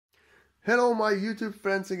Hello my YouTube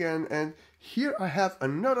friends again, and here I have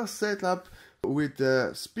another setup with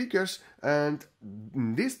speakers, and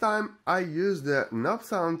this time I use the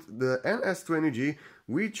Nobsound the NS-20G,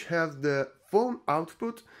 which has the phone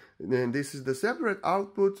output, and this is the separate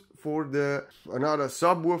output for the another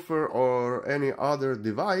subwoofer or any other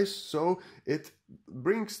device, so it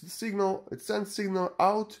brings the signal, it sends signal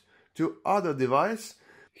out to other device.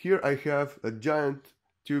 Here I have a giant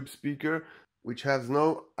tube speaker which has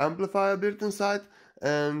no amplifier built inside,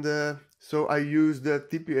 and so I use the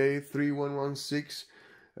TPA3116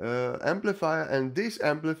 amplifier, and this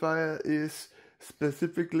amplifier is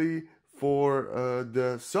specifically for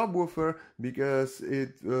the subwoofer because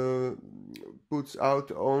it puts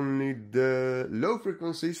out only the low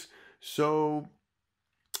frequencies. So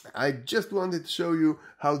I just wanted to show you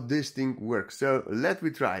how this thing works, so let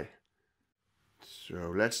me try.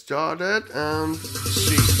 So let's start it and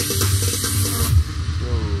see.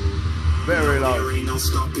 Very loud. There ain't no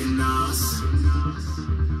stopping us.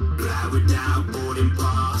 Fly without boarding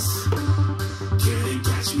pass. Couldn't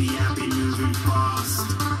catch me, I've been moving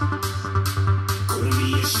fast. Call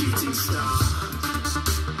me a shooting star.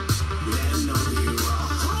 Let them know who you are.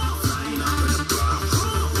 Flying up in a bar.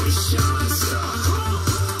 Wish on a star.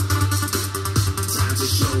 Time to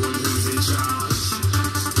show them who's in charge.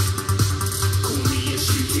 Call me a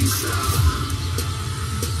shooting star.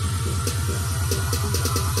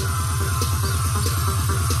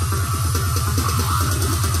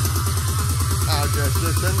 Just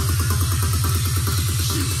listen.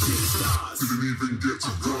 Shooting stars. Didn't even get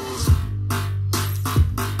to cross.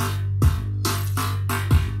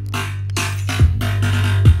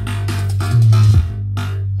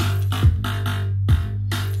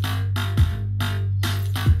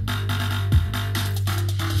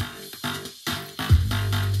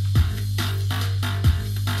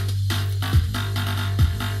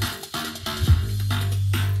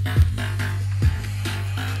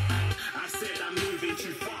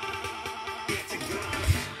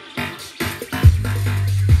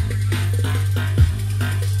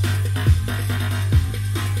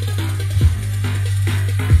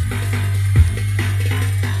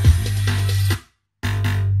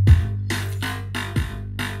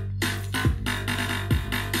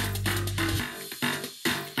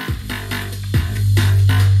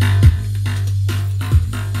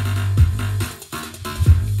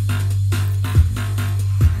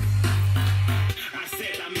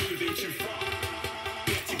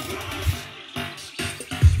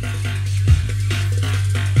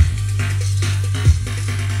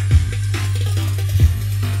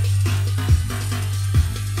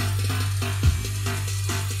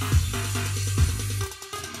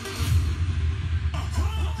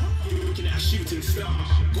 Shooting star,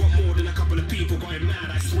 got more than a couple of people going mad.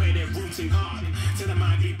 I swear they're rooting hard. Till I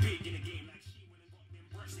might be big in a game like she went and got them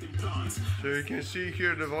breast implants. So you can see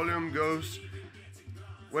here the volume goes.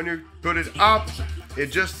 When you put it up, it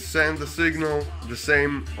just sends the signal the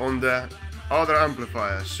same on the other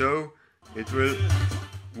amplifier. So it will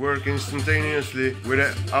work instantaneously with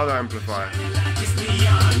the other amplifier.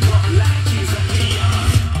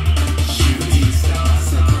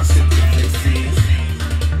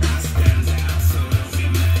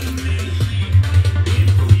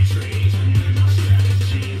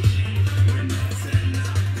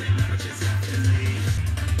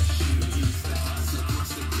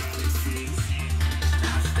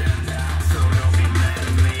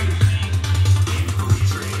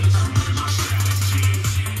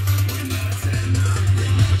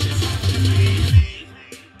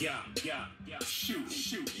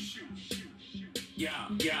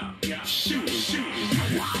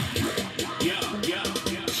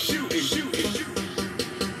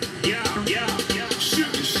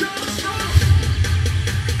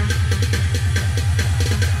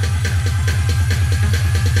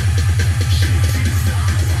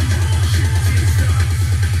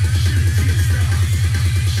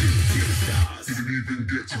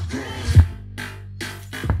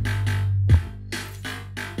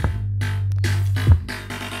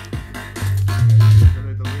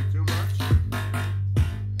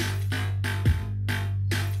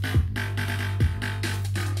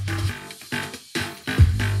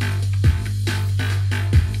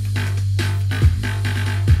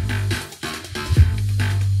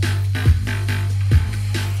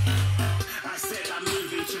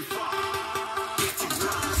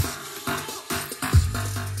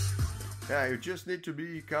 Yeah, you just need to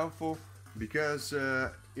be careful because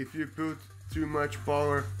if you put too much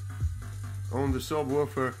power on the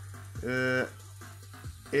subwoofer,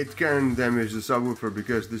 it can damage the subwoofer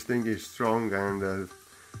because this thing is strong, and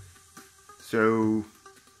so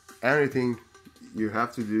anything you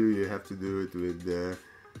have to do, you have to do it with the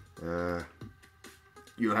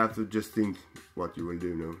you have to just think what you will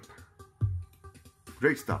do now.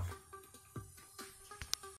 Great stuff.